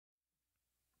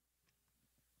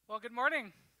Well, good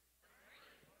morning.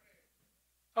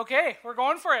 Okay, we're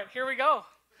going for it. Here we go.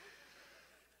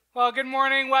 Well, good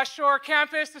morning, West Shore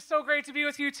Campus. It's so great to be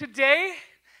with you today.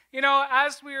 You know,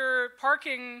 as we were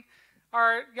parking,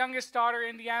 our youngest daughter,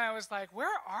 Indiana, was like,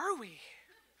 "Where are we?"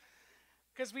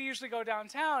 Because we usually go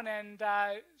downtown, and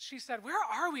she said, "Where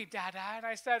are we, Dada?" And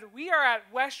I said, "We are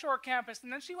at West Shore Campus."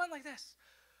 And then she went like this,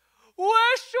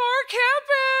 "West Shore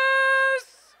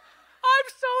Campus! I'm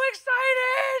so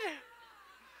excited!"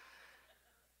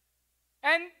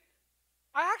 And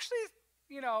I actually,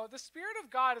 the Spirit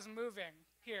of God is moving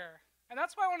here. And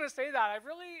that's why I want to say that. I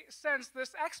really sense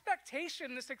this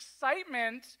expectation, this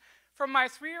excitement from my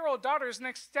 3-year-old daughter is an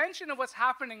extension of what's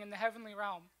happening in the heavenly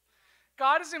realm.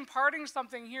 God is imparting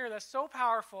something here that's so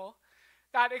powerful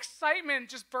that excitement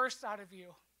just bursts out of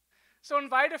you. So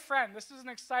invite a friend. This is an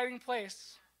exciting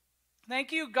place.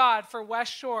 Thank you, God, for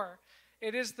West Shore.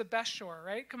 It is the best shore,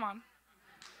 right? Come on.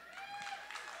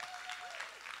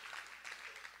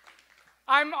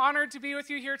 I'm honored to be with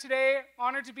you here today,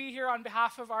 honored to be here on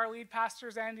behalf of our lead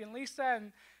pastors, Andy and Lisa,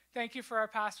 and thank you for our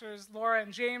pastors, Laura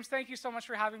and James. Thank you so much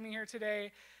for having me here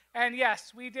today. And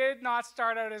yes, we did not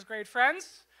start out as great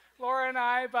friends, Laura and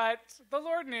I, but the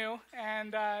Lord knew,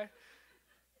 and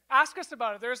ask us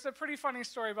about it. There's a pretty funny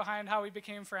story behind how we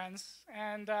became friends,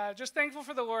 and just thankful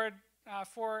for the Lord,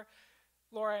 for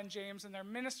Laura and James and their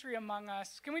ministry among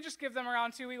us. Can we just give them a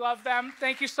round too? We love them.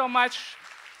 Thank you so much.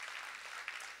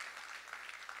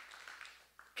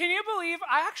 Can you believe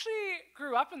I actually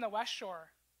grew up in the West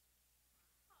Shore?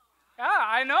 Yeah,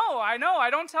 I know. I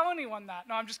don't tell anyone that.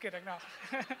 No, I'm just kidding. No.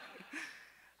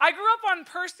 I grew up on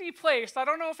Percy Place. I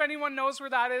don't know if anyone knows where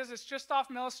that is. It's just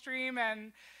off Mill Stream.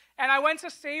 And I went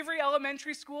to Savory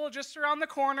Elementary School just around the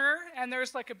corner. And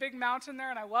there's like a big mountain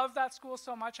there. And I love that school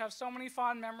so much. I have so many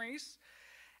fond memories.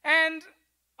 And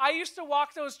I used to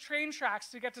walk those train tracks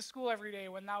to get to school every day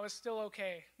when that was still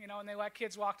okay. And they let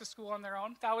kids walk to school on their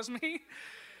own. That was me.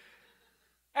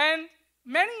 And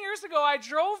many years ago, I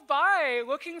drove by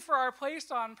looking for our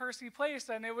place on Percy Place,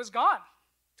 and it was gone.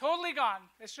 Totally gone.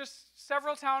 It's just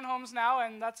several townhomes now,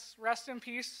 and that's rest in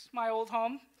peace, my old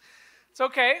home. It's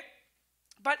okay.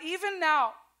 But even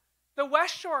now, the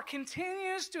West Shore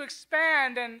continues to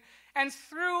expand and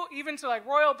through even to like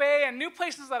Royal Bay and new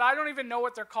places that I don't even know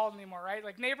what they're called anymore, right?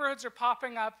 Like neighborhoods are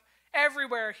popping up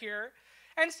everywhere here.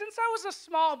 And since I was a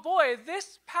small boy,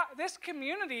 this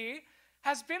community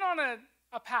has been on a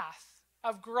path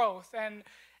of growth, and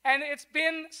it's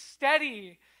been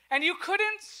steady, and you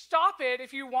couldn't stop it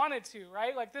if you wanted to,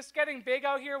 right? Like this getting big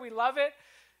out here, we love it.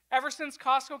 Ever since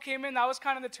Costco came in, that was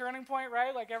kind of the turning point,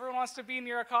 right? Like everyone wants to be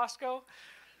near a Costco.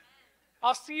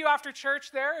 I'll see you after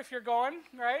church there if you're going,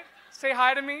 right? Say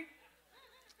hi to me.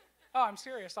 Oh, I'm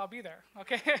serious, I'll be there,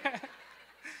 okay? And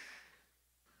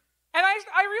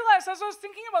I realized as I was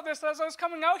thinking about this, as I was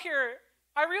coming out here,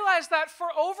 I realized that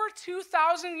for over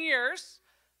 2,000 years,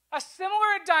 a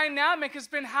similar dynamic has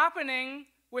been happening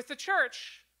with the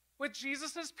church, with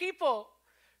Jesus' people.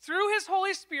 Through his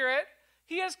Holy Spirit,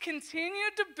 he has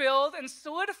continued to build and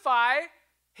solidify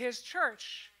his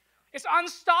church. It's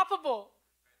unstoppable.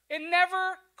 It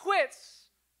never quits.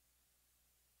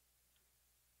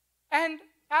 And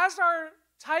as our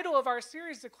title of our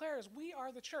series declares, we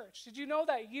are the church. Did you know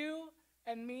that you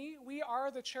and me, we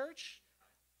are the church?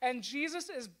 And Jesus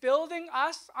is building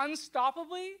us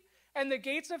unstoppably, and the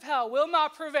gates of hell will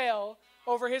not prevail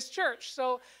over his church.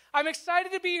 So I'm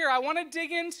excited to be here. I want to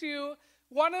dig into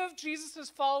one of Jesus'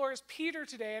 followers, Peter,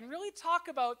 today, and really talk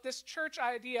about this church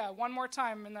idea one more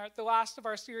time in the last of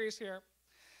our series here.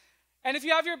 And if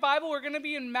you have your Bible, we're going to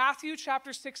be in Matthew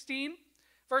chapter 16,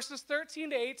 verses 13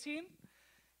 to 18.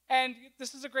 And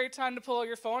this is a great time to pull out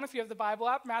your phone if you have the Bible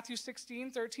app, Matthew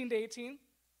 16, 13 to 18.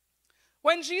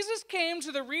 When Jesus came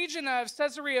to the region of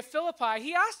Caesarea Philippi,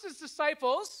 he asked his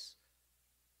disciples,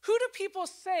 "Who do people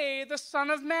say the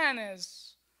Son of Man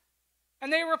is?"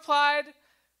 And they replied,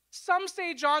 "Some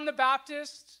say John the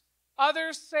Baptist,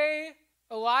 others say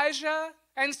Elijah,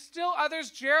 and still others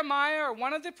Jeremiah or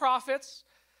one of the prophets."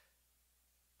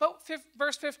 But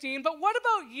verse 15, "But what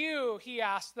about you?" he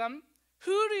asked them.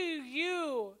 "Who do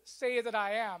you say that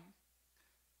I am?"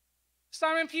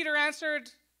 Simon Peter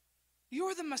answered,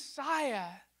 "You're the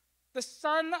Messiah, the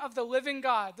Son of the living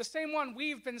God," the same one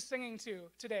we've been singing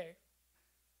to today.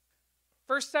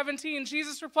 Verse 17,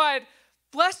 Jesus replied,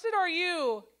 "Blessed are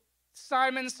you,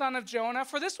 Simon, son of Jonah,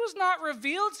 for this was not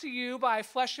revealed to you by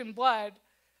flesh and blood,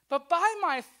 but by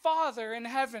my Father in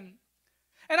heaven.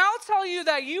 And I'll tell you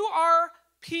that you are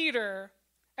Peter,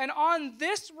 and on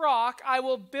this rock I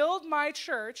will build my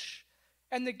church,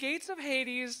 and the gates of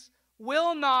Hades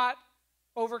will not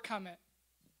overcome it."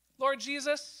 Lord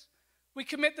Jesus, we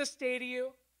commit this day to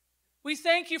you. We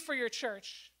thank you for your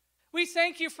church. We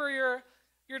thank you for your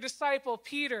disciple,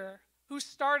 Peter, who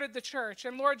started the church.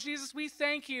 And Lord Jesus, we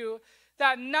thank you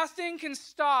that nothing can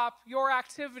stop your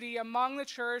activity among the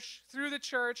church, through the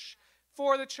church,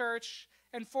 for the church,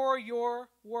 and for your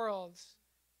world.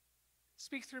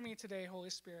 Speak through me today, Holy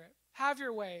Spirit. Have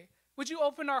your way. Would you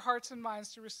open our hearts and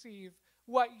minds to receive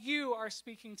what you are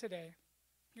speaking today?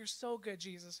 You're so good,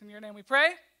 Jesus. In your name we pray.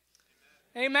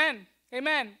 Amen.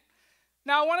 Amen.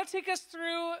 Now I want to take us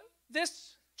through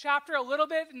this chapter a little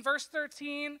bit. In verse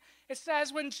 13, it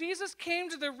says, when Jesus came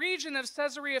to the region of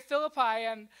Caesarea Philippi,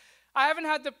 and I haven't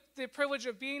had the privilege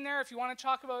of being there. If you want to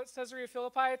talk about Caesarea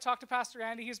Philippi, talk to Pastor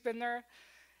Andy. He's been there.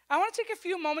 I want to take a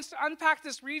few moments to unpack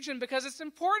this region because it's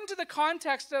important to the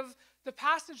context of the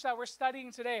passage that we're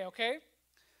studying today, okay?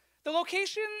 The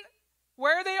location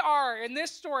where they are in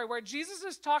this story, where Jesus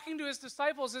is talking to his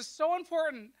disciples, is so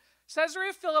important.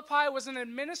 Caesarea Philippi was an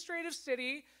administrative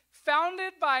city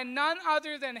founded by none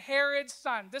other than Herod's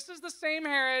son. This is the same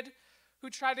Herod who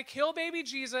tried to kill baby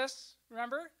Jesus,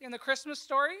 remember, in the Christmas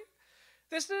story?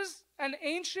 This is an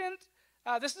ancient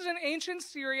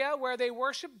Syria where they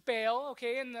worship Baal,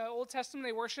 okay? In the Old Testament,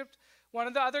 they worshiped one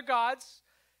of the other gods.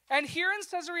 And here in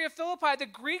Caesarea Philippi, the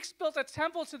Greeks built a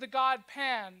temple to the god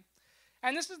Pan.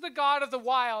 And this is the god of the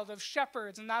wild, of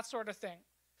shepherds and that sort of thing.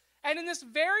 And in this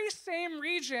very same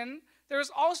region, there's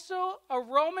also a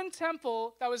Roman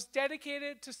temple that was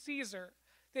dedicated to Caesar.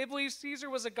 They believed Caesar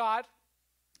was a god.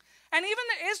 And even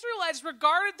the Israelites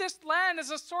regarded this land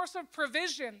as a source of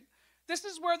provision. This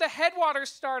is where the headwaters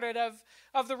started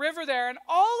of the river there. And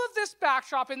all of this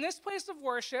backdrop, in this place of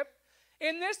worship,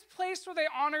 in this place where they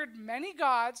honored many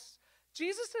gods,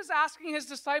 Jesus is asking his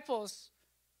disciples,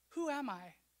 who am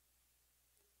I?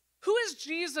 Who is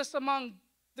Jesus among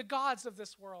the gods of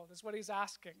this world, is what he's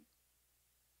asking.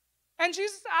 And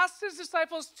Jesus asks his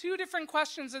disciples two different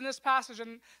questions in this passage.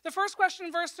 And the first question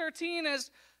in verse 13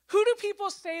 is, who do people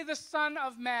say the Son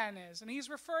of Man is? And he's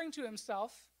referring to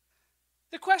himself.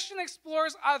 The question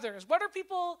explores others. What are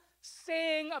people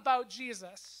saying about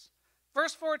Jesus?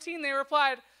 Verse 14, they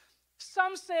replied,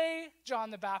 some say John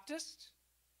the Baptist,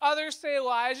 others say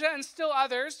Elijah, and still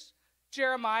others,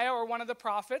 Jeremiah or one of the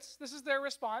prophets. This is their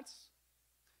response.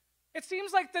 It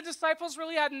seems like the disciples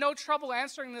really had no trouble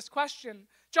answering this question.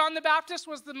 John the Baptist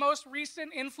was the most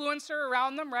recent influencer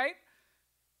around them, right?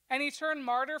 And he turned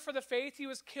martyr for the faith. He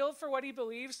was killed for what he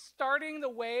believed, starting the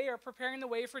way or preparing the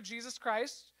way for Jesus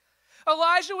Christ.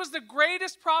 Elijah was the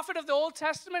greatest prophet of the Old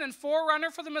Testament and forerunner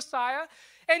for the Messiah.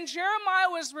 And Jeremiah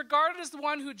was regarded as the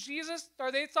one who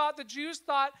the Jews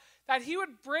thought that he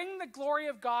would bring the glory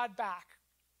of God back.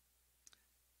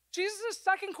 Jesus'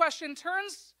 second question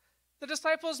turns the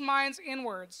disciples' minds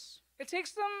inwards. It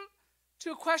takes them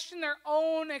to question their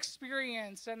own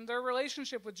experience and their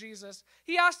relationship with Jesus.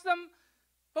 He asks them,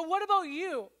 but what about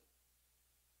you?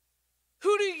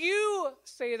 Who do you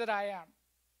say that I am?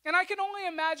 And I can only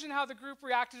imagine how the group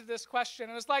reacted to this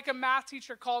question. It was like a math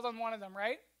teacher called on one of them,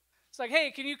 right? It's like, hey,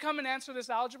 can you come and answer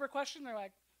this algebra question? They're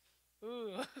like,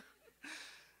 ooh.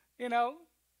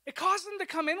 It caused them to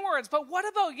come inwards. But what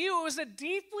about you? It was a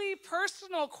deeply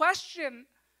personal question.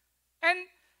 And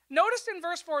notice in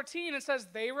verse 14, it says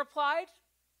they replied.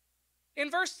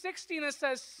 In verse 16, it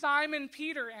says Simon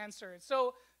Peter answered.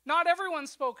 So not everyone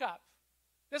spoke up.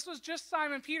 This was just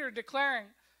Simon Peter declaring.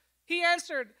 He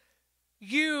answered,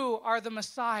 you are the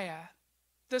Messiah,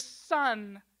 the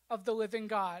Son of the living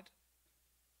God.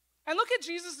 And look at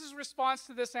Jesus' response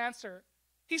to this answer.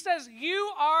 He says,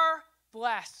 you are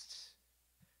blessed.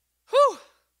 Whew,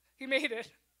 he made it.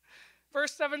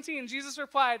 Verse 17, Jesus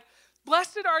replied,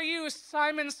 blessed are you,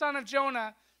 Simon, son of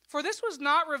Jonah, for this was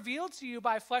not revealed to you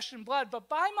by flesh and blood, but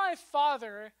by my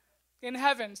Father in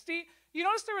heaven. See, you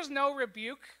notice there was no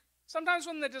rebuke. Sometimes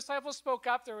when the disciples spoke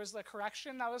up, there was a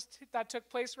correction that took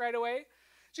place right away.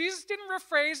 Jesus didn't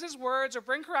rephrase his words or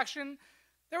bring correction.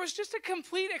 There was just a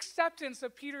complete acceptance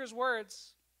of Peter's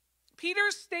words.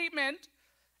 Peter's statement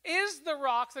is the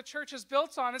rock the church is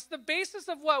built on. It's the basis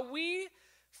of what we,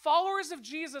 followers of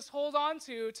Jesus, hold on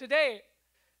to today.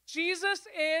 Jesus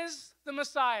is the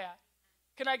Messiah.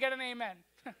 Can I get an amen?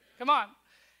 Come on.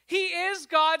 He is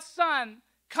God's Son,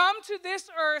 come to this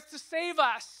earth to save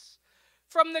us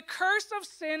from the curse of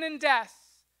sin and death.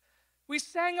 We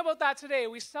sang about that today.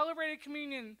 We celebrated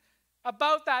communion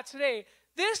about that today.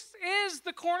 This is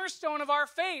the cornerstone of our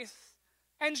faith.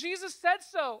 And Jesus said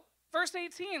so. Verse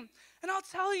 18, and I'll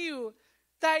tell you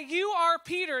that you are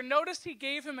Peter. Notice he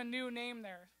gave him a new name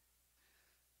there.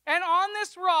 And on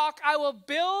this rock I will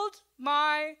build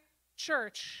my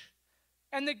church,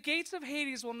 and the gates of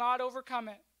Hades will not overcome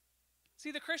it.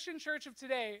 See, the Christian church of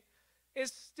today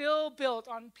is still built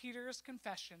on Peter's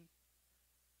confession.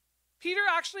 Peter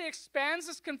actually expands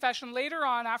this confession later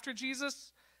on after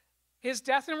Jesus, his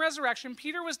death and resurrection.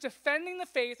 Peter was defending the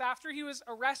faith after he was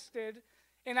arrested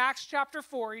in Acts chapter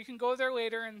 4. You can go there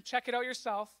later and check it out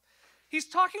yourself. He's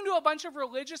talking to a bunch of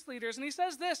religious leaders, and he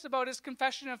says this about his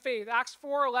confession of faith, Acts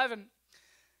 4:11.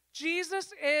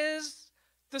 Jesus is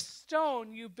the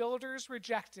stone you builders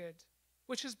rejected,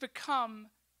 which has become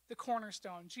the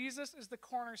cornerstone. Jesus is the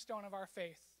cornerstone of our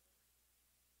faith.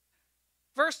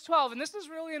 Verse 12, and this is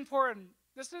really important.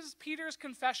 This is Peter's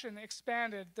confession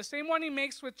expanded, the same one he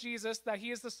makes with Jesus, that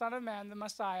he is the Son of Man, the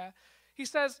Messiah. He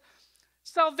says,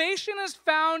 salvation is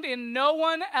found in no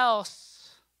one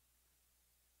else.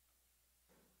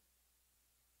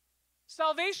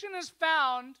 Salvation is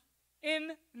found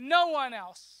in no one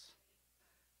else.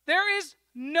 There is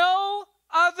no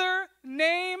other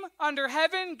name under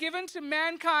heaven given to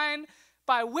mankind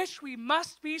by which we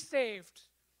must be saved.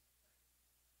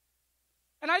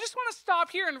 And I just want to stop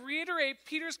here and reiterate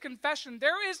Peter's confession.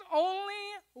 There is only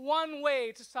one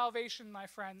way to salvation, my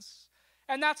friends,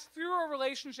 and that's through a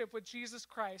relationship with Jesus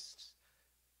Christ,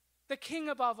 the King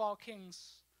above all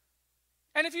kings.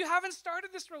 And if you haven't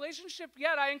started this relationship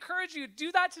yet, I encourage you,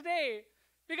 do that today,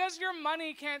 because your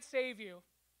money can't save you.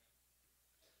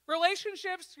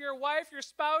 Relationships, your wife, your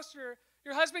spouse,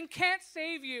 your husband can't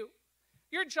save you.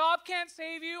 Your job can't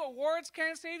save you. Awards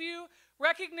can't save you.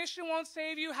 Recognition won't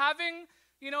save you. Having,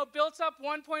 built up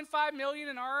 1.5 million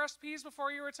in RSPs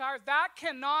before you retire, that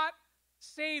cannot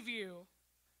save you.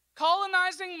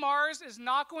 Colonizing Mars is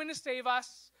not going to save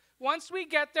us. Once we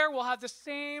get there, we'll have the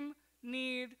same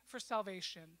need for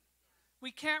salvation.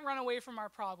 We can't run away from our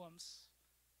problems.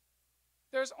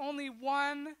 There's only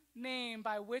one name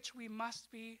by which we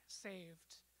must be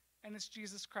saved, and it's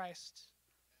Jesus Christ.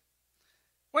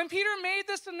 When Peter made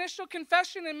this initial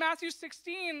confession in Matthew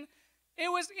 16, it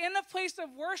was in a place of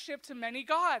worship to many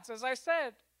gods, as I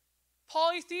said.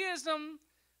 Polytheism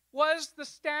was the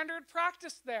standard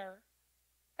practice there.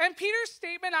 And Peter's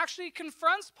statement actually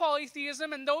confronts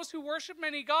polytheism and those who worship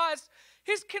many gods.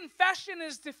 His confession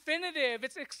is definitive.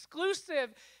 It's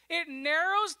exclusive. It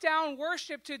narrows down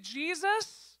worship to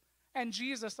Jesus and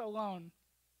Jesus alone.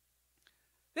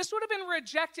 This would have been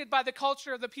rejected by the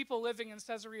culture of the people living in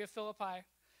Caesarea Philippi.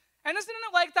 And isn't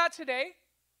it like that today?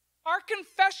 Our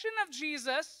confession of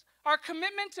Jesus, our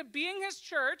commitment to being his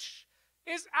church,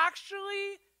 is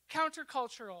actually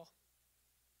countercultural.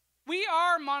 We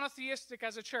are monotheistic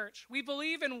as a church. We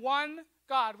believe in one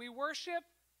God. We worship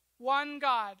one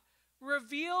God,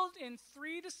 revealed in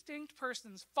three distinct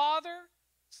persons: Father,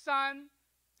 Son,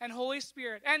 and Holy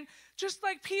Spirit. And just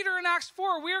like Peter in Acts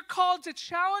 4, we are called to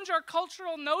challenge our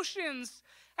cultural notions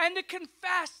and to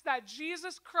confess that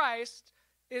Jesus Christ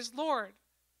is Lord.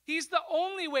 He's the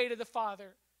only way to the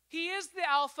Father. He is the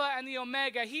Alpha and the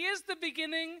Omega. He is the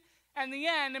beginning and the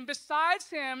end. And besides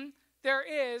him, there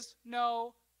is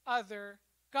no other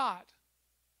God.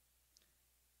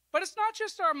 But it's not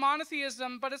just our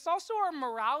monotheism, but it's also our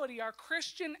morality, our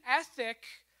Christian ethic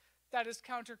that is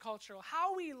countercultural.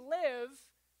 How we live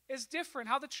is different.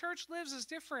 How the church lives is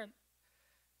different.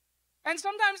 And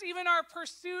sometimes even our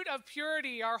pursuit of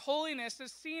purity, our holiness,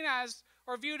 is seen as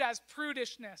or viewed as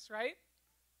prudishness, right?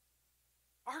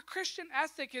 Our Christian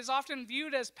ethic is often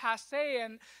viewed as passé,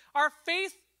 and our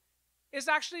faith is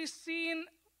actually seen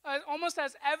almost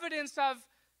as evidence of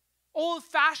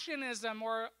old-fashionism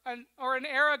or an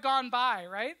era gone by,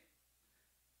 right?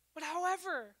 But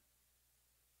however,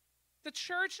 the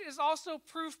church is also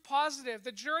proof positive.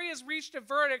 The jury has reached a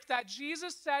verdict that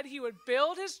Jesus said he would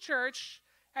build his church,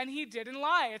 and he didn't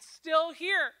lie. It's still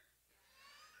here.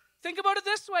 Think about it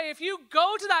this way. If you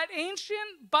go to that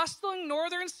ancient, bustling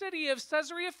northern city of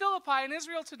Caesarea Philippi in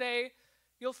Israel today,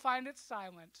 you'll find it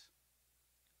silent.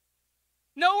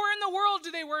 Nowhere in the world do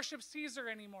they worship Caesar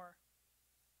anymore.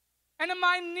 And a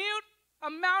minute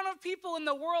amount of people in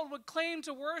the world would claim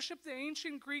to worship the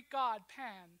ancient Greek god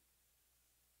Pan.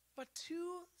 But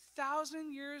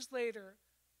 2,000 years later,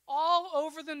 all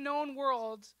over the known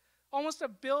world, almost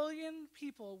 1 billion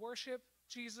people worship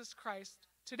Jesus Christ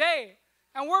today.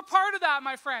 And we're part of that,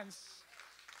 my friends.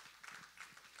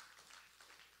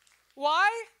 Why?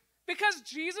 Because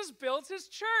Jesus built his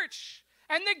church.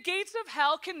 And the gates of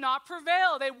hell cannot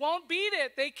prevail. They won't beat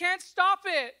it. They can't stop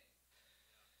it.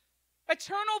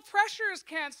 Eternal pressures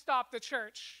can't stop the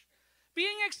church.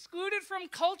 Being excluded from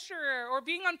culture or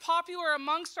being unpopular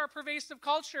amongst our pervasive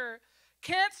culture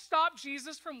can't stop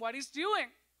Jesus from what he's doing.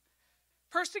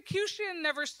 Persecution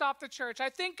never stopped the church. I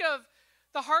think of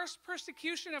the harsh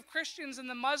persecution of Christians in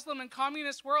the Muslim and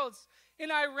communist worlds,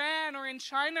 in Iran or in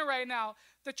China right now.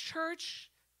 The church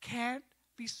can't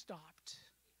be stopped.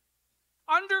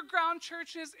 Underground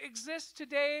churches exist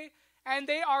today, and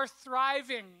they are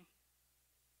thriving.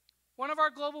 One of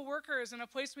our global workers in a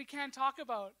place we can't talk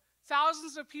about,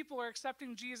 thousands of people are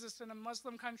accepting Jesus in a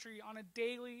Muslim country on a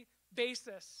daily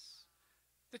basis.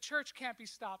 The church can't be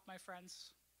stopped, my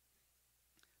friends.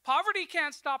 Poverty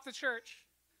can't stop the church.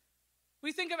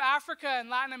 We think of Africa and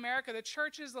Latin America. The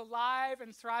church is alive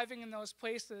and thriving in those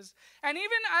places. And even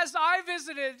as I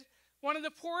visited one of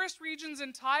the poorest regions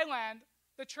in Thailand,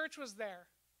 the church was there,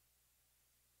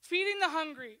 feeding the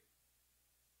hungry,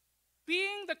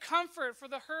 being the comfort for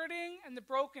the hurting and the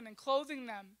broken and clothing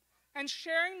them, and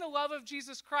sharing the love of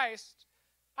Jesus Christ.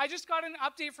 I just got an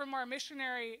update from our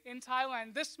missionary in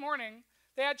Thailand this morning.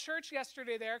 They had church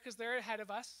yesterday there because they're ahead of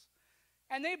us.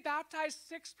 And they baptized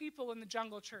 6 people in the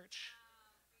jungle church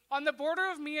on the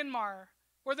border of Myanmar,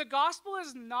 where the gospel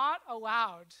is not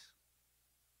allowed.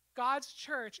 God's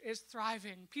church is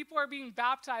thriving. People are being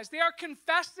baptized. They are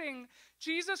confessing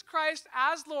Jesus Christ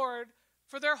as Lord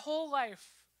for their whole life.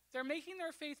 They're making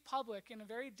their faith public in a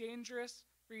very dangerous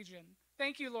region.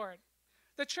 Thank you, Lord.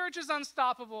 The church is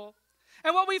unstoppable.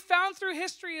 And what we found through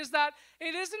history is that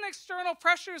it isn't external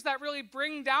pressures that really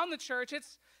bring down the church.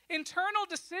 It's internal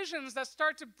decisions that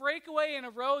start to break away and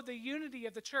erode the unity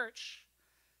of the church.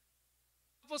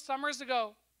 A couple summers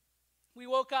ago, we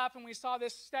woke up and we saw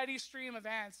this steady stream of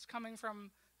ants coming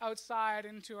from outside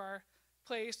into our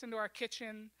place, into our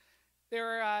kitchen. They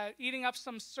were eating up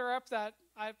some syrup that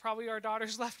probably our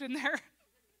daughters left in there.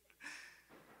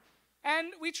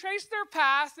 And we traced their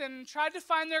path and tried to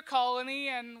find their colony,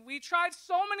 and we tried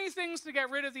so many things to get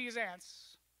rid of these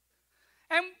ants.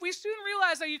 And we soon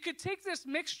realized that you could take this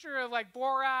mixture of like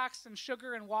borax and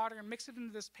sugar and water and mix it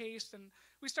into this paste. And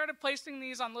we started placing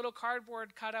these on little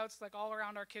cardboard cutouts like all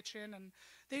around our kitchen. And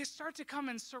they start to come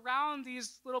and surround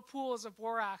these little pools of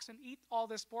borax and eat all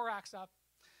this borax up.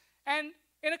 And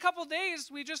in a couple days,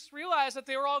 we just realized that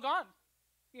they were all gone,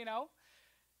 you know.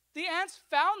 The ants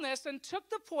found this and took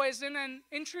the poison and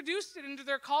introduced it into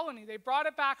their colony. They brought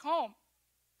it back home.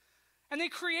 And they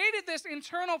created this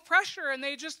internal pressure, and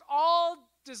they just all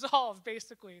dissolved,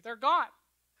 basically. They're gone.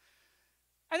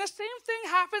 And the same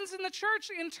thing happens in the church.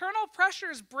 Internal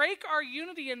pressures break our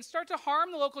unity and start to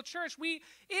harm the local church. We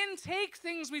intake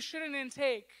things we shouldn't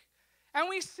intake. And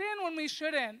we sin when we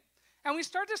shouldn't. And we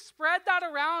start to spread that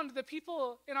around the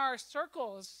people in our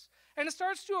circles. And it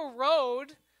starts to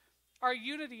erode our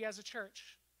unity as a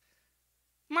church.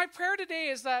 My prayer today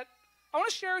is that I want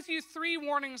to share with you 3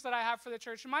 warnings that I have for the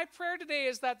church. And my prayer today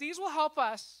is that these will help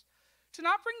us to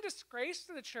not bring disgrace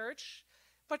to the church,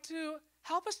 but to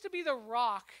help us to be the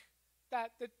rock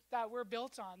that we're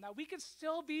built on, that we could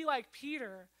still be like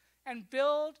Peter and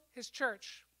build his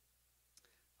church.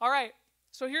 All right,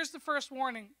 so here's the first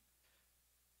warning.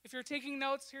 If you're taking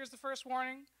notes, here's the first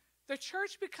warning. The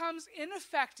church becomes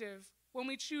ineffective when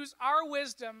we choose our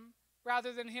wisdom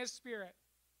rather than his spirit.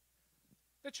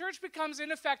 The church becomes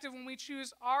ineffective when we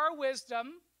choose our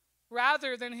wisdom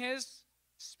rather than his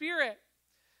spirit.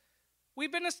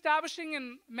 We've been establishing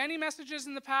in many messages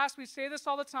in the past, we say this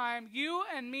all the time, you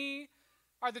and me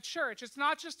are the church. It's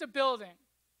not just a building.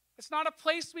 It's not a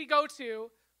place we go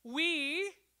to.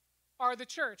 We are the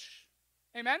church.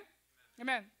 Amen?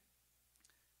 Amen.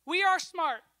 We are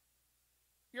smart.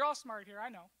 You're all smart here, I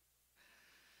know.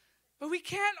 But we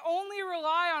can't only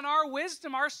rely on our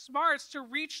wisdom, our smarts, to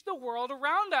reach the world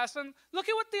around us. And look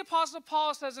at what the Apostle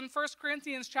Paul says in 1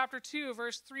 Corinthians chapter 2,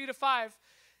 verse 3-5.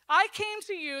 I came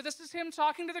to you, this is him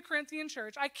talking to the Corinthian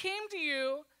church, I came to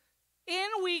you in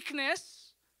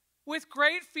weakness with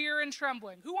great fear and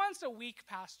trembling. Who wants a weak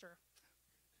pastor?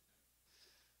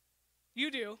 You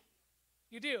do.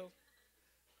 You do.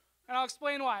 And I'll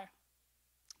explain why.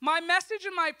 My message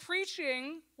and my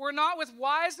preaching were not with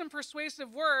wise and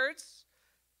persuasive words,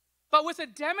 but with a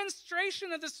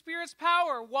demonstration of the Spirit's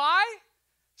power. Why?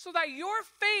 So that your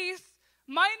faith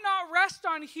might not rest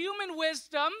on human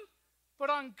wisdom, but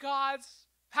on God's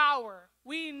power.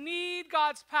 We need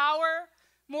God's power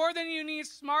more than you need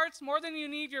smarts, more than you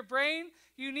need your brain.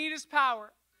 You need his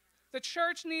power. The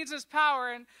church needs his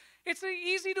power. And it's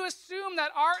easy to assume that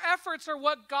our efforts are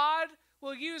what God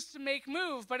will use to make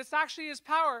move, but it's actually his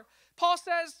power. Paul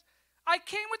says, I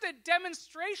came with a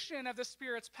demonstration of the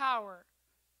Spirit's power,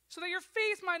 so that your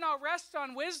faith might not rest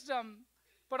on wisdom,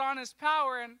 but on his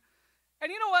power. And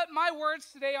you know what? My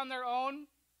words today on their own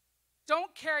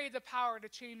don't carry the power to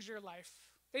change your life.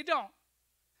 They don't.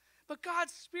 But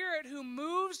God's Spirit who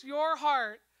moves your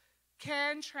heart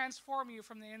can transform you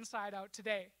from the inside out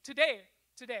today. Today.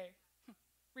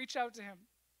 Reach out to him.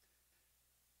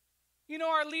 You know,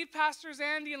 our lead pastors,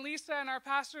 Andy and Lisa, and our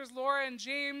pastors, Laura and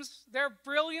James, they're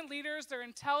brilliant leaders. They're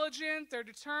intelligent. They're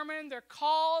determined. They're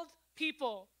called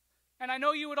people. And I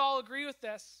know you would all agree with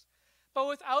this. But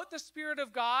without the Spirit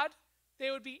of God,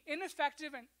 they would be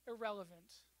ineffective and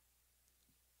irrelevant.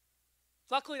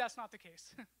 Luckily, that's not the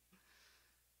case.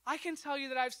 I can tell you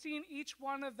that I've seen each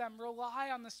one of them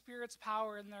rely on the Spirit's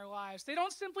power in their lives. They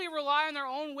don't simply rely on their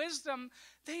own wisdom.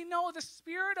 They know the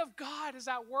Spirit of God is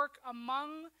at work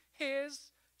among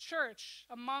His church,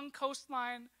 among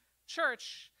Coastline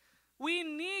Church. We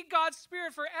need God's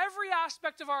Spirit for every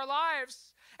aspect of our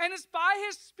lives. And it's by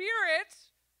His Spirit,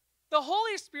 the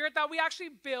Holy Spirit, that we actually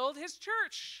build His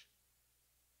church.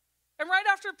 And right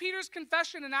after Peter's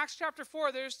confession in Acts chapter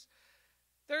 4,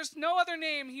 there's no other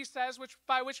name, he says,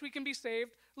 by which we can be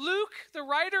saved. Luke, the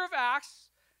writer of Acts,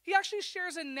 he actually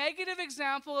shares a negative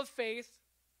example of faith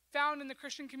found in the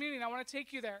Christian community, and I want to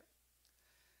take you there.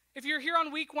 If you're here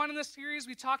on week 1 in the series,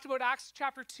 we talked about Acts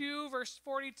chapter 2, verse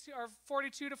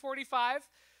 42 to 45,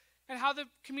 and how the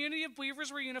community of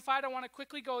believers were unified. I want to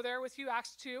quickly go there with you,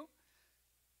 Acts 2.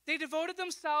 They devoted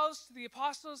themselves to the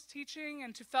apostles' teaching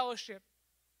and to fellowship,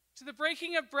 to the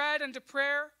breaking of bread and to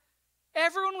prayer.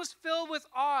 Everyone was filled with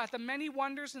awe at the many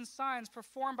wonders and signs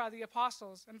performed by the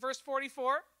apostles. And verse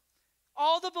 44,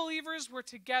 all the believers were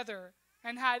together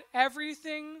and had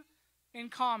everything in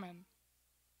common.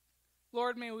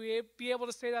 Lord, may we be able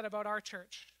to say that about our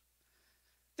church.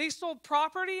 They sold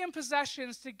property and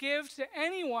possessions to give to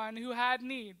anyone who had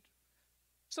need.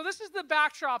 So this is the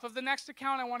backdrop of the next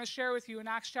account I want to share with you in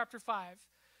Acts chapter 5.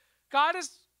 God is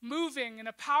moving in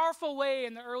a powerful way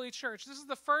in the early church. This is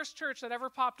the first church that ever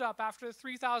popped up after the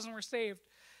 3,000 were saved.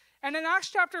 And in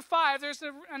Acts chapter 5, there's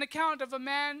an account of a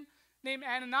man named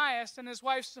Ananias and his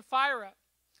wife Sapphira.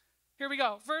 Here we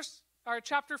go,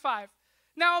 chapter 5.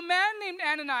 Now a man named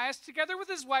Ananias, together with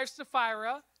his wife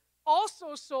Sapphira,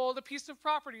 also sold a piece of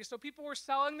property. So people were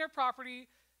selling their property,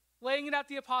 laying it at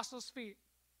the apostles' feet.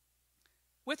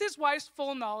 With his wife's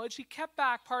full knowledge, he kept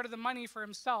back part of the money for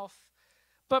himself,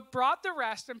 but brought the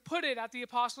rest and put it at the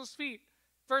apostles' feet.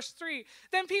 Verse 3,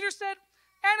 then Peter said,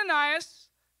 Ananias,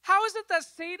 how is it that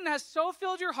Satan has so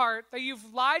filled your heart that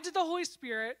you've lied to the Holy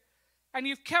Spirit and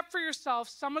you've kept for yourself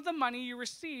some of the money you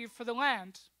received for the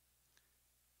land?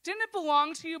 Didn't it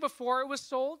belong to you before it was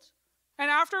sold?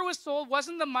 And after it was sold,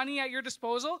 wasn't the money at your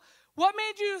disposal? What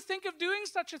made you think of doing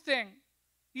such a thing?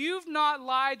 You've not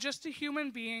lied just to human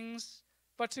beings,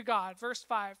 but to God. Verse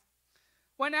 5,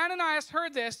 when Ananias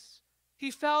heard this,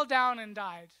 he fell down and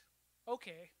died.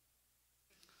 Okay.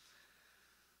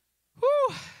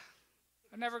 Whew.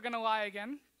 I'm never going to lie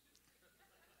again.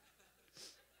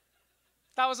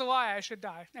 That was a lie. I should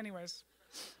die. Anyways.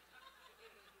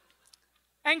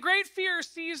 And great fear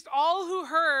seized all who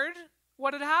heard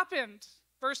what had happened.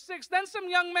 Verse 6, then some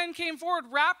young men came forward,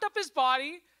 wrapped up his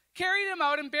body, carried him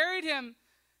out, and buried him.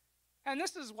 And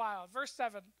this is wild. Verse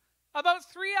 7,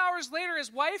 about 3 hours later,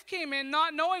 his wife came in,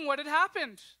 not knowing what had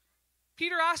happened.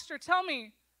 Peter asked her, tell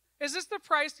me, is this the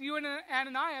price you and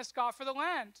Ananias got for the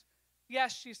land?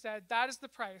 Yes, she said, that is the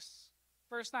price.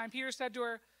 Verse 9, Peter said to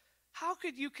her, how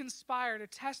could you conspire to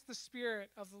test the Spirit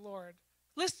of the Lord?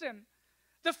 Listen,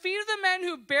 the feet of the men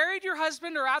who buried your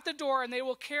husband are at the door, and they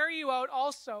will carry you out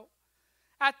also.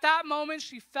 At that moment,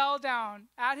 she fell down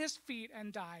at his feet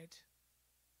and died.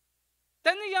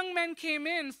 Then the young men came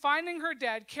in, finding her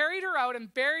dead, carried her out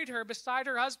and buried her beside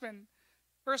her husband.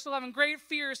 Verse 11, great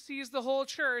fear seized the whole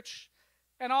church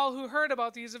and all who heard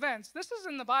about these events. This is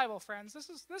in the Bible, friends.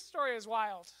 This story is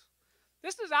wild.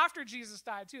 This is after Jesus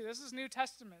died, too. This is New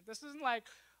Testament. This isn't like,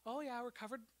 oh, yeah, we're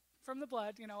covered from the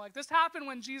blood. This happened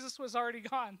when Jesus was already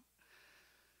gone.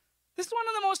 This is one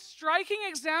of the most striking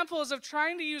examples of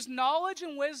trying to use knowledge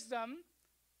and wisdom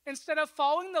instead of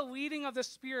following the leading of the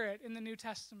Spirit in the New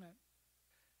Testament.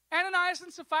 Ananias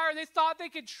and Sapphira, they thought they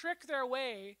could trick their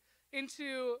way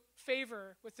into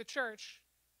favor with the church.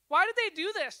 Why did they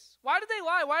do this? Why did they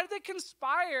lie? Why did they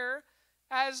conspire,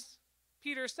 as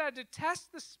Peter said, to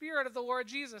test the Spirit of the Lord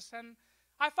Jesus? And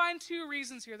I find two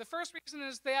reasons here. The first reason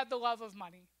is they had the love of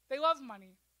money. They loved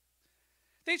money.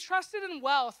 They trusted in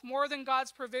wealth more than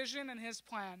God's provision and his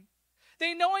plan.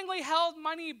 They knowingly held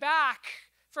money back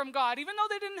from God, even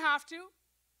though they didn't have to.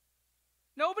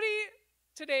 Nobody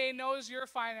today knows your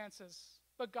finances,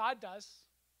 but God does.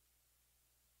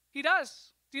 He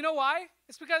does. Do you know why?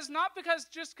 It's not because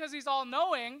he's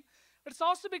all-knowing, but it's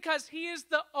also because he is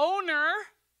the owner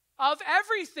of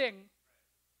everything.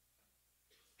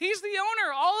 He's the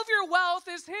owner. All of your wealth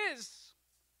is his.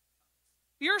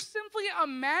 You're simply a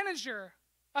manager,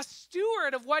 a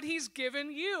steward of what he's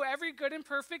given you. Every good and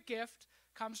perfect gift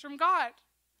comes from God.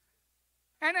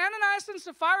 And Ananias and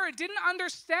Sapphira didn't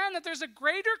understand that there's a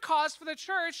greater cause for the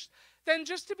church than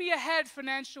just to be ahead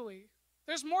financially.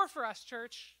 There's more for us,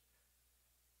 church.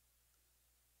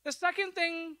 The second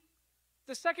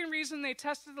reason they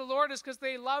tested the Lord is because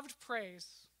they loved praise.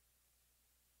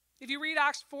 If you read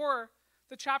Acts 4,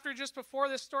 the chapter just before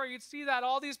this story, you'd see that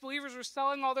all these believers were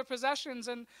selling all their possessions,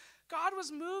 and God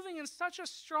was moving in such a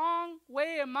strong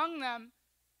way among them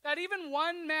that even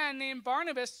one man named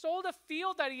Barnabas sold a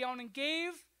field that he owned and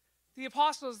gave the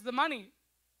apostles the money.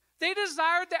 They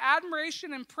desired the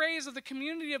admiration and praise of the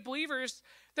community of believers.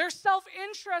 Their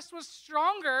self-interest was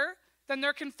stronger than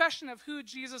their confession of who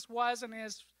Jesus was and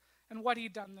is and what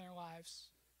he'd done in their lives.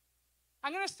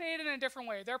 I'm going to say it in a different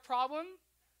way. Their problem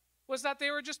was that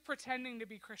they were just pretending to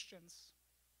be Christians.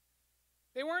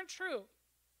 They weren't true.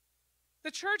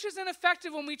 The church is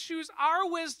ineffective when we choose our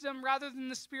wisdom rather than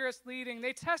the Spirit's leading.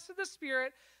 They tested the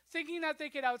Spirit thinking that they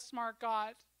could outsmart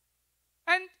God.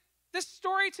 And this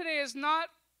story today is not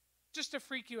just to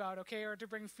freak you out, okay, or to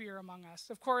bring fear among us.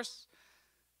 Of course,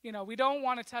 we don't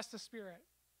want to test the Spirit.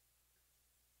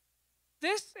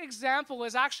 This example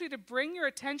is actually to bring your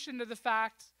attention to the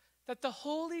fact that the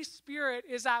Holy Spirit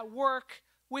is at work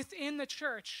within the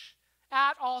church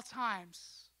at all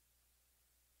times.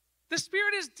 The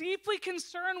Spirit is deeply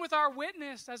concerned with our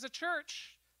witness as a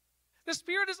church. The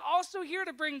Spirit is also here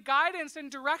to bring guidance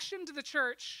and direction to the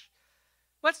church.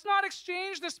 Let's not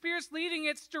exchange the Spirit's leading,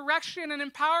 its direction and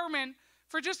empowerment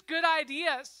for just good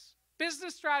ideas,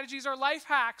 business strategies, or life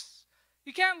hacks.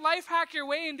 You can't life hack your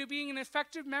way into being an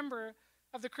effective member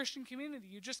of the Christian community.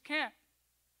 You just can't.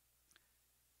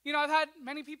 I've had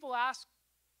many people ask,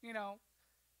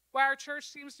 why our church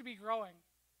seems to be growing.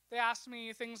 They ask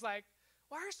me things like,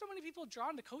 why are so many people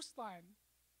drawn to Coastline?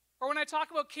 Or when I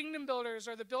talk about Kingdom Builders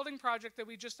or the building project that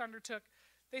we just undertook,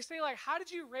 they say, how did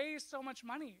you raise so much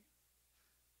money?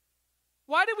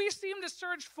 Why do we seem to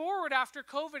surge forward after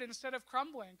COVID instead of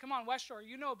crumbling? Come on, West Shore,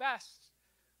 you know best.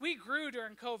 We grew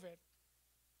during COVID.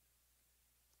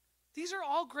 These are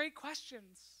all great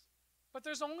questions, but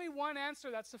there's only one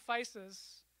answer that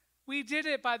suffices. We did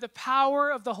it by the power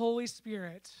of the Holy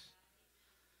Spirit.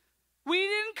 We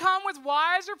didn't come with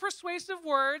wise or persuasive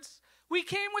words. We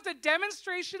came with a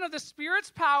demonstration of the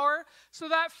Spirit's power so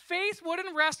that faith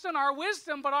wouldn't rest on our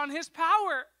wisdom, but on his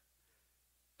power.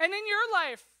 And in your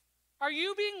life, are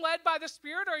you being led by the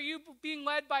Spirit, or are you being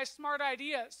led by smart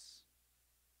ideas?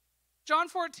 John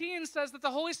 14 says that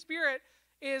the Holy Spirit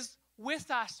is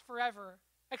with us forever,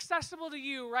 accessible to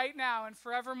you right now and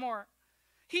forevermore.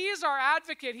 He is our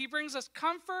advocate. He brings us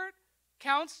comfort,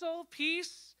 counsel,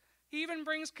 peace. He even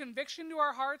brings conviction to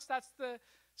our hearts. That's the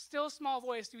still small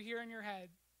voice you hear in your head.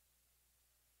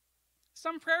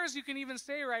 Some prayers you can even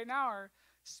say right now are,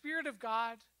 Spirit of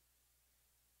God,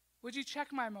 would you check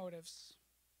my motives?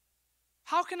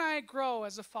 How can I grow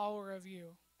as a follower of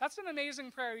you? That's an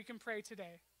amazing prayer you can pray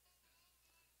today.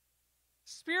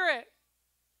 Spirit,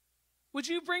 would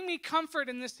you bring me comfort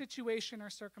in this situation or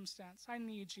circumstance? I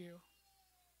need you.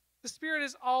 The Spirit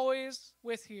is always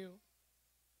with you.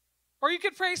 Or you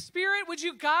could pray, Spirit, would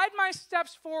you guide my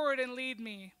steps forward and lead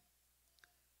me?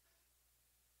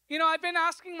 I've been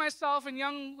asking myself and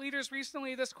young leaders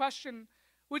recently this question,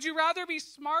 would you rather be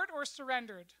smart or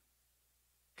surrendered?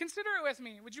 Consider it with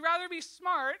me. Would you rather be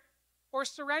smart or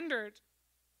surrendered?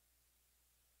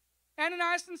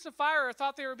 Ananias and Sapphira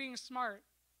thought they were being smart.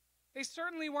 They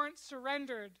certainly weren't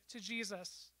surrendered to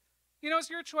Jesus. It's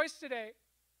your choice today.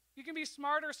 You can be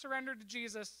smart or surrendered to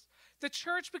Jesus. The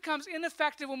church becomes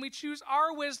ineffective when we choose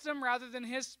our wisdom rather than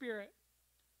his Spirit.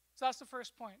 So that's the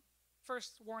first point,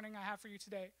 first warning I have for you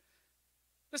today.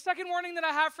 The second warning that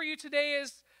I have for you today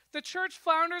is the church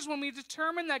flounders when we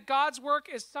determine that God's work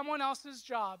is someone else's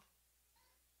job.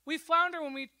 We flounder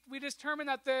when we determine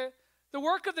that the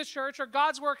work of the church or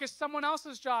God's work is someone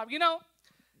else's job.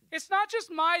 It's not just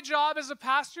my job as a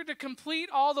pastor to complete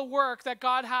all the work that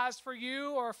God has for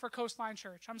you or for Coastline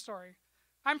Church. I'm sorry.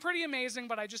 I'm pretty amazing,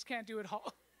 but I just can't do it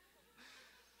all.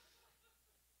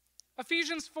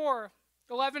 Ephesians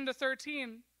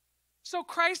 4:11-13. So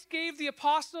Christ gave the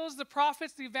apostles, the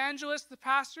prophets, the evangelists, the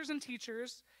pastors, and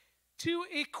teachers to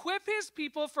equip his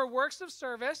people for works of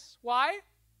service. Why?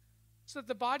 So that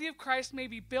the body of Christ may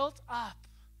be built up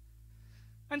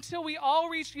until we all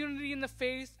reach unity in the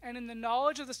faith and in the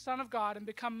knowledge of the Son of God and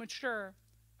become mature,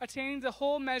 attaining the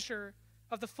whole measure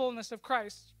of the fullness of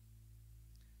Christ.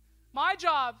 My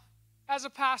job as a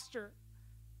pastor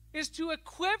is to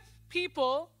equip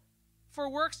people for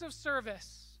works of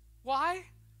service. Why?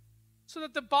 So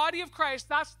that the body of Christ,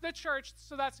 that's the church,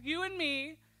 so that's you and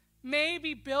me, may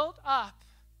be built up.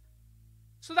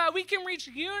 So that we can reach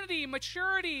unity,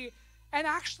 maturity, and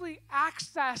actually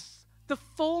access the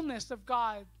fullness of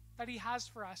God that he has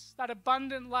for us, that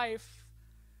abundant life.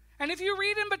 And if you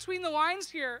read in between the lines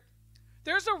here,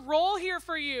 there's a role here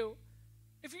for you.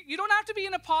 If you don't have to be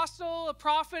an apostle, a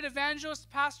prophet, evangelist,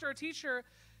 pastor, or teacher.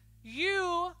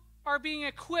 You are being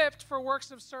equipped for works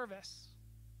of service.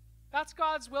 That's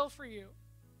God's will for you.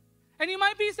 And you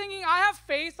might be thinking, I have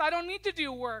faith, I don't need to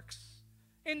do works.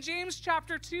 In James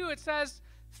chapter 2, it says,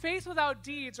 faith without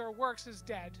deeds or works is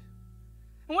dead.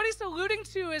 And what he's alluding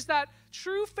to is that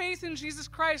true faith in Jesus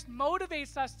Christ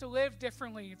motivates us to live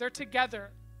differently. They're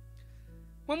together.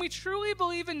 When we truly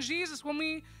believe in Jesus,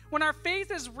 when our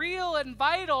faith is real and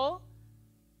vital,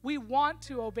 we want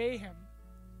to obey him.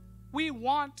 We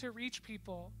want to reach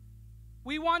people.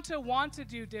 We want to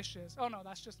do dishes. Oh no,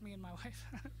 that's just me and my wife.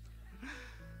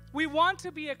 We want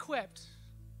to be equipped.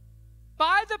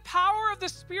 By the power of the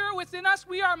Spirit within us,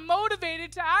 we are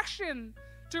motivated to action,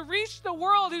 to reach the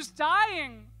world who's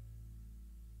dying.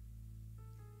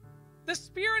 The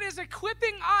Spirit is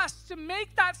equipping us to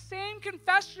make that same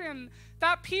confession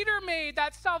that Peter made,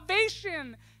 that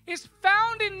salvation is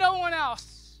found in no one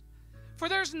else. For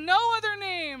there's no other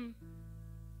name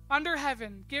under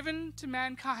heaven given to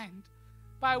mankind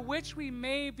by which we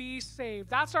may be saved.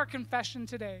 That's our confession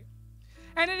today.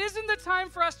 And it isn't the time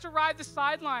for us to ride the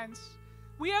sidelines.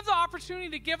 We have the opportunity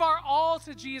to give our all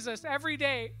to Jesus every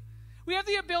day. We have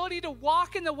the ability to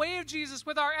walk in the way of Jesus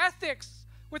with our ethics,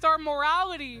 with our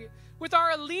morality, with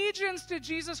our allegiance to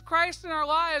Jesus Christ in our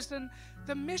lives. And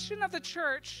the mission of the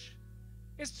church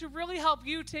is to really help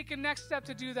you take a next step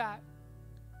to do that.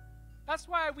 That's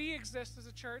why we exist as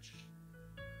a church,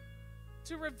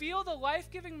 to reveal the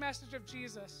life-giving message of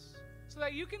Jesus so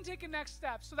that you can take a next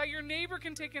step, so that your neighbor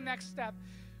can take a next step.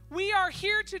 We are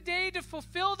here today to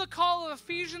fulfill the call of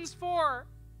Ephesians 4.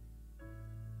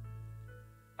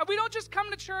 And we don't just come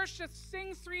to church to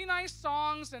sing 3 nice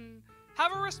songs and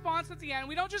have a response at the end.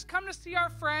 We don't just come to see our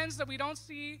friends that we don't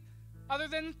see other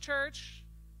than church.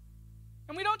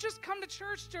 And we don't just come to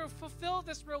church to fulfill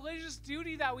this religious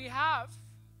duty that we have.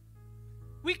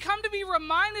 We come to be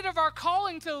reminded of our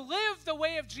calling to live the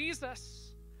way of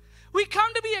Jesus. We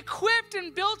come to be equipped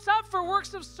and built up for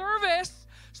works of service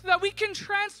so that we can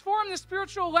transform the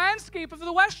spiritual landscape of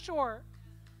the West Shore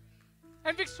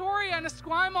and Victoria and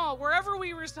Esquimalt, wherever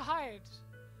we reside.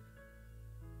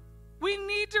 We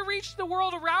need to reach the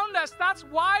world around us. That's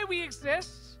why we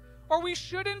exist, or we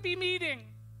shouldn't be meeting.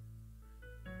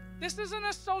 This isn't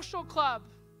a social club.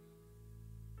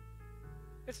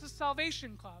 It's a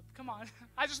salvation club. Come on.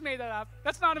 I just made that up.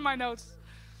 That's not in my notes.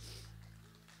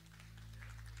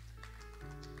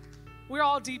 We're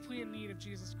all deeply in need of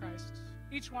Jesus Christ.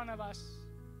 Each one of us.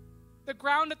 The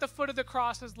ground at the foot of the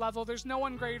cross is level. There's no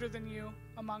one greater than you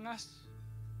among us.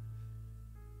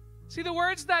 See, the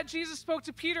words that Jesus spoke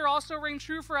to Peter also ring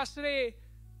true for us today.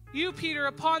 You, Peter,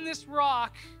 upon this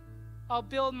rock, I'll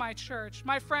build my church.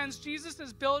 My friends, Jesus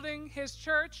is building his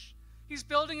church. He's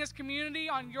building his community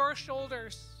on your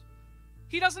shoulders.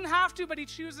 He doesn't have to, but he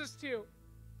chooses to.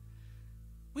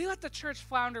 We let the church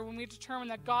flounder when we determine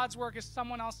that God's work is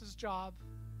someone else's job.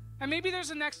 And maybe there's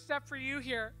a next step for you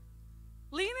here.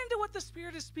 Lean into what the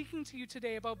Spirit is speaking to you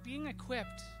today about being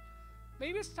equipped.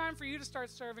 Maybe it's time for you to start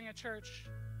serving at church,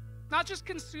 not just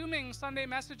consuming Sunday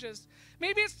messages.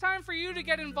 Maybe it's time for you to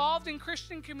get involved in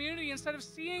Christian community instead of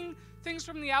seeing things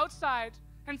from the outside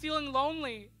and feeling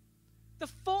lonely. The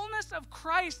fullness of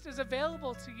Christ is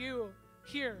available to you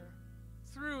here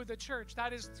through the church.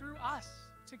 That is through us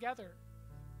together.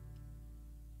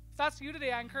 If that's you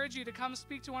today, I encourage you to come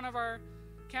speak to one of our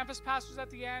campus pastors at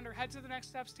the end or head to the Next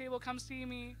Steps table. Come see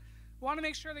me. We want to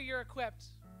make sure that you're equipped.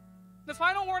 The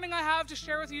final warning I have to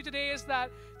share with you today is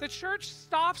that the church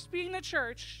stops being the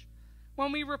church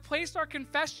when we replace our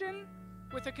confession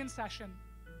with a concession.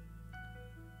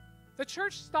 The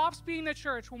church stops being the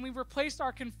church when we replace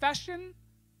our confession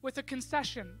with a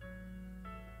concession.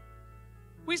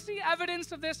 We see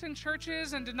evidence of this in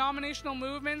churches and denominational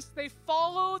movements. They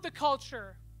follow the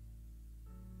culture.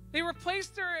 They replace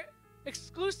their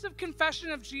exclusive confession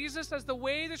of Jesus as the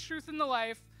way, the truth, and the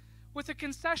life with a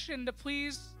concession to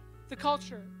please the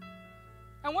culture.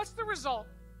 And what's the result?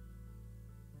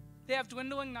 They have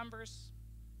dwindling numbers.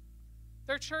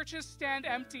 Their churches stand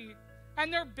empty,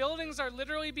 and their buildings are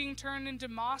literally being turned into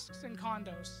mosques and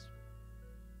condos.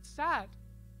 It's sad.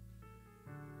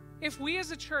 If we as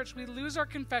a church, we lose our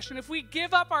confession, if we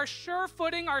give up our sure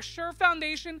footing, our sure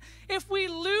foundation, if we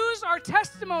lose our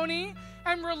testimony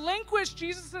and relinquish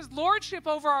Jesus' lordship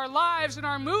over our lives and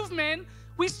our movement,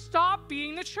 we stop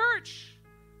being the church.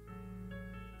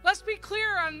 Let's be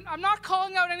clear, I'm not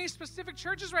calling out any specific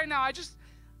churches right now.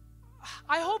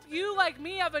 I hope you, like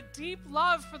me, have a deep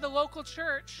love for the local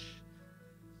church.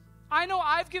 I know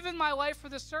I've given my life for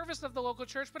the service of the local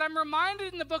church, but I'm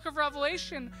reminded in the book of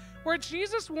Revelation where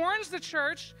Jesus warns the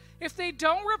church, if they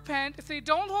don't repent, if they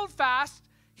don't hold fast,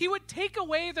 he would take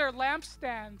away their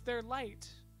lampstand, their light.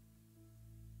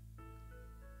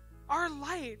 Our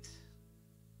light.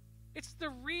 It's the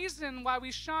reason why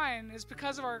we shine is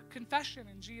because of our confession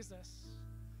in Jesus.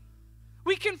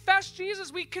 We confess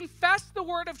Jesus. We confess the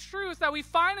word of truth that we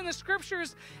find in the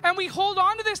scriptures, and we hold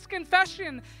on to this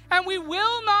confession, and we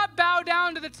will not bow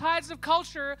down to the tides of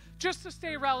culture just to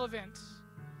stay relevant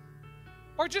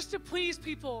or just to please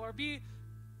people or be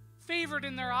favored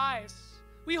in their eyes.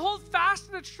 We hold fast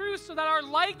to the truth so that our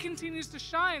light continues to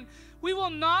shine. We will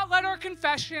not let our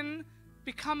confession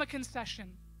become a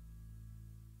concession.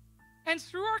 And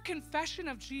through our confession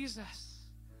of Jesus,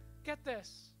 get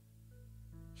this,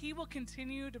 he will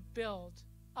continue to build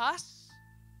us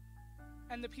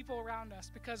and the people around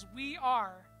us because we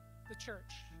are the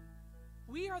church.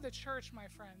 We are the church, my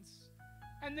friends.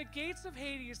 And the gates of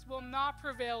Hades will not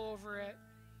prevail over it.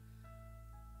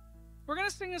 We're going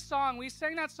to sing a song. We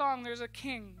sang that song, There's a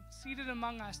King Seated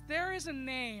Among Us. There is a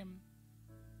name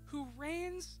who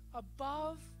reigns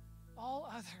above all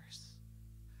others.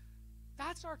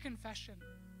 That's our confession.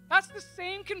 That's the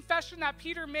same confession that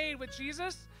Peter made with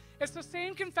Jesus. It's the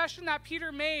same confession that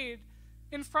Peter made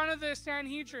in front of the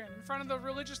Sanhedrin, in front of the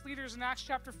religious leaders in Acts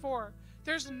chapter 4.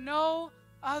 There's no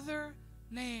other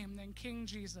name than King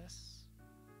Jesus.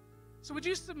 So would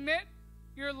you submit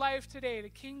your life today to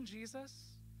King Jesus,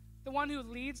 the one who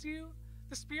leads you,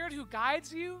 the Spirit who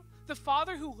guides you, the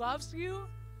Father who loves you?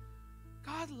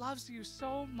 God loves you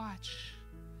so much.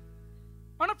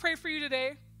 I want to pray for you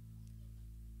today.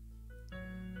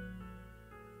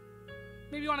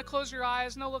 Maybe you want to close your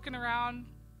eyes, no looking around.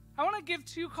 I want to give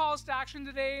 2 calls to action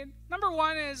today. Number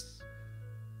 1 is,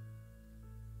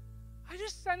 I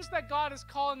just sense that God is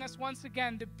calling us once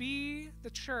again to be the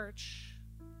church.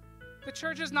 The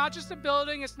church is not just a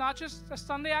building. It's not just a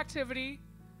Sunday activity.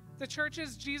 The church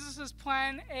is Jesus'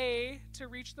 plan A to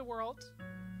reach the world.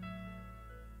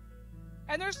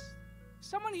 And there's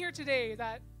someone here today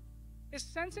that is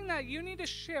sensing that you need to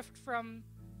shift from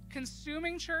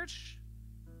consuming church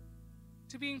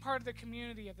to being part of the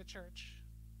community of the church.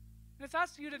 And if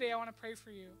that's you today, I want to pray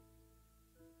for you.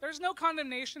 There's no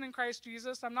condemnation in Christ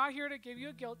Jesus. I'm not here to give you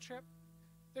a guilt trip.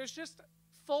 There's just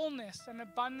fullness and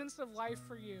abundance of life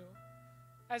for you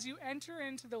as you enter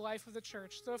into the life of the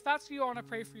church. So if that's you, I want to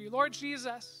pray for you. Lord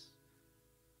Jesus,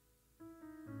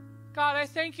 God, I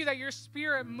thank you that your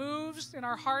Spirit moves in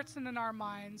our hearts and in our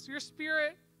minds. Your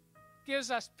Spirit gives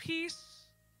us peace.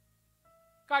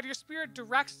 God, your Spirit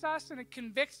directs us and it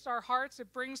convicts our hearts.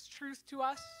 It brings truth to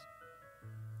us.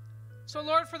 So,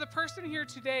 Lord, for the person here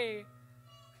today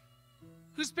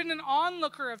who's been an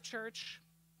onlooker of church,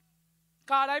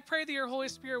 God, I pray that your Holy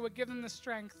Spirit would give them the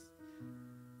strength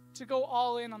to go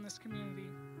all in on this community.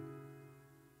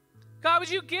 God, would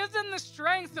you give them the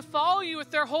strength to follow you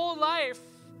with their whole life,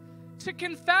 to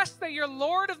confess that you're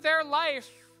Lord of their life.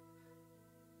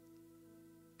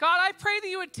 God, I pray that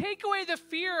you would take away the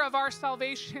fear of our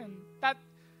salvation that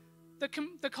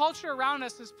the culture around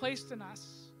us has placed in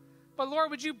us. But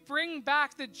Lord, would you bring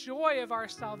back the joy of our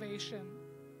salvation?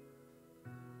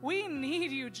 We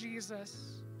need you,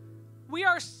 Jesus. We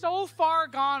are so far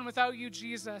gone without you,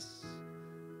 Jesus.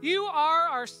 You are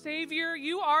our Savior.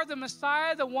 You are the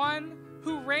Messiah, the one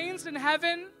who reigns in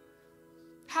heaven.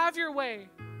 Have your way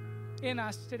in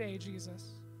us today, Jesus.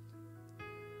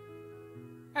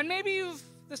 And maybe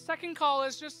the second call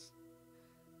is just,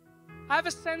 I have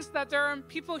a sense that there are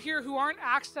people here who aren't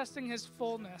accessing his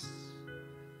fullness.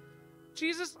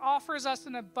 Jesus offers us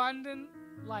an abundant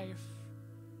life.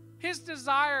 His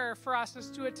desire for us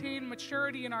is to attain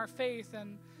maturity in our faith,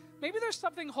 and maybe there's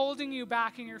something holding you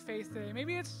back in your faith today.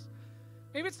 Maybe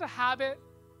it's a habit,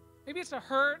 maybe it's a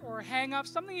hurt or a hang-up,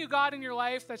 something you got in your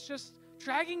life that's just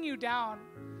dragging you down.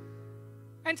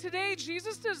 And today,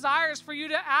 Jesus desires for you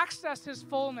to access his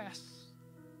fullness.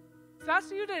 If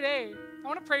that's you today, I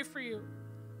want to pray for you.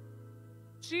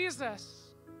 Jesus,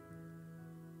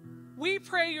 we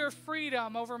pray your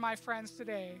freedom over my friends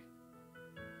today.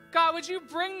 God, would you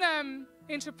bring them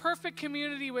into perfect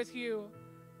community with you?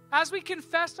 As we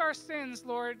confess our sins,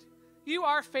 Lord, you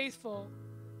are faithful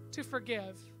to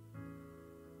forgive.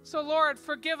 So, Lord,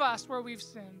 forgive us where we've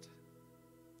sinned.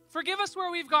 Forgive us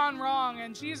where we've gone wrong.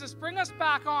 And Jesus, bring us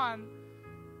back on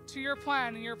to your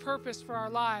plan and your purpose for our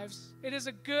lives. It is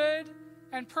a good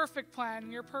and perfect plan,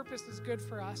 and your purpose is good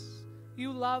for us.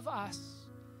 You love us.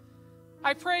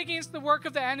 I pray against the work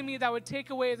of the enemy that would take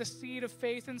away the seed of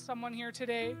faith in someone here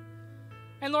today.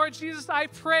 And Lord Jesus, I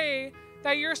pray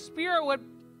that your Spirit would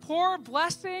pour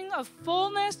blessing of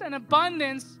fullness and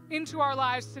abundance into our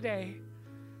lives today.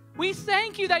 We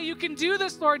thank you that you can do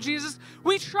this, Lord Jesus.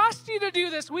 We trust you to do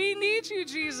this. We need you,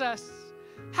 Jesus.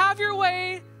 Have your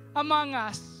way among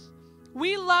us.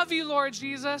 We love you, Lord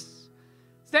Jesus.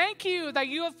 Thank you that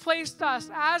you have placed us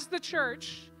as the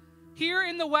church here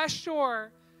in the West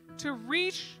Shore to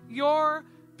reach your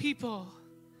people.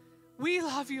 We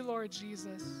love you, Lord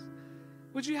Jesus.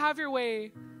 Would you have your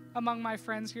way among my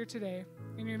friends here today?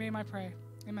 In your name I pray.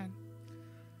 Amen.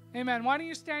 Amen. Why don't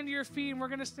you stand to your feet and we're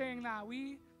going to sing that.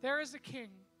 There is a King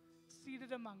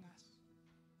seated among us.